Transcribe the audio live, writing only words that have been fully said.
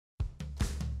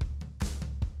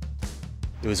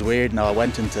It was weird. No, I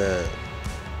went in to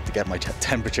get my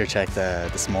temperature checked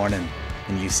this morning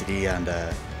in UCD, and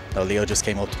no, Leo just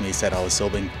came up to me, said I was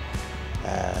subbing.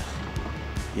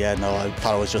 Yeah, no, I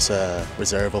thought I was just a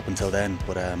reserve up until then,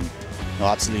 but no,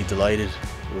 absolutely delighted.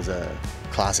 It was a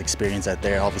class experience out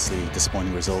there. Obviously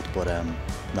disappointing result, but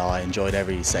no, I enjoyed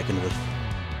every second of it.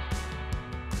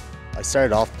 I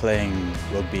started off playing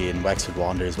rugby in Wexford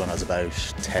Wanderers when I was about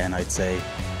 10, I'd say.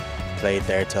 Played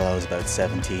there till I was about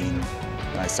 17,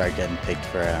 and I started getting picked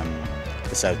for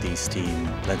the South East team,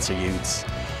 Leinster Youths,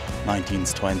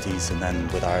 19s, 20s, and then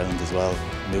with Ireland as well.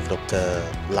 Moved up to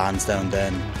Lansdowne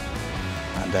then,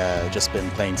 and just been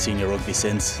playing senior rugby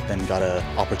since. Then got an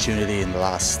opportunity in the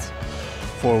last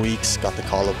 4 weeks, got the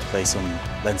call up to play some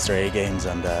Leinster A games,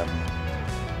 and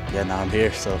yeah, now I'm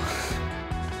here. So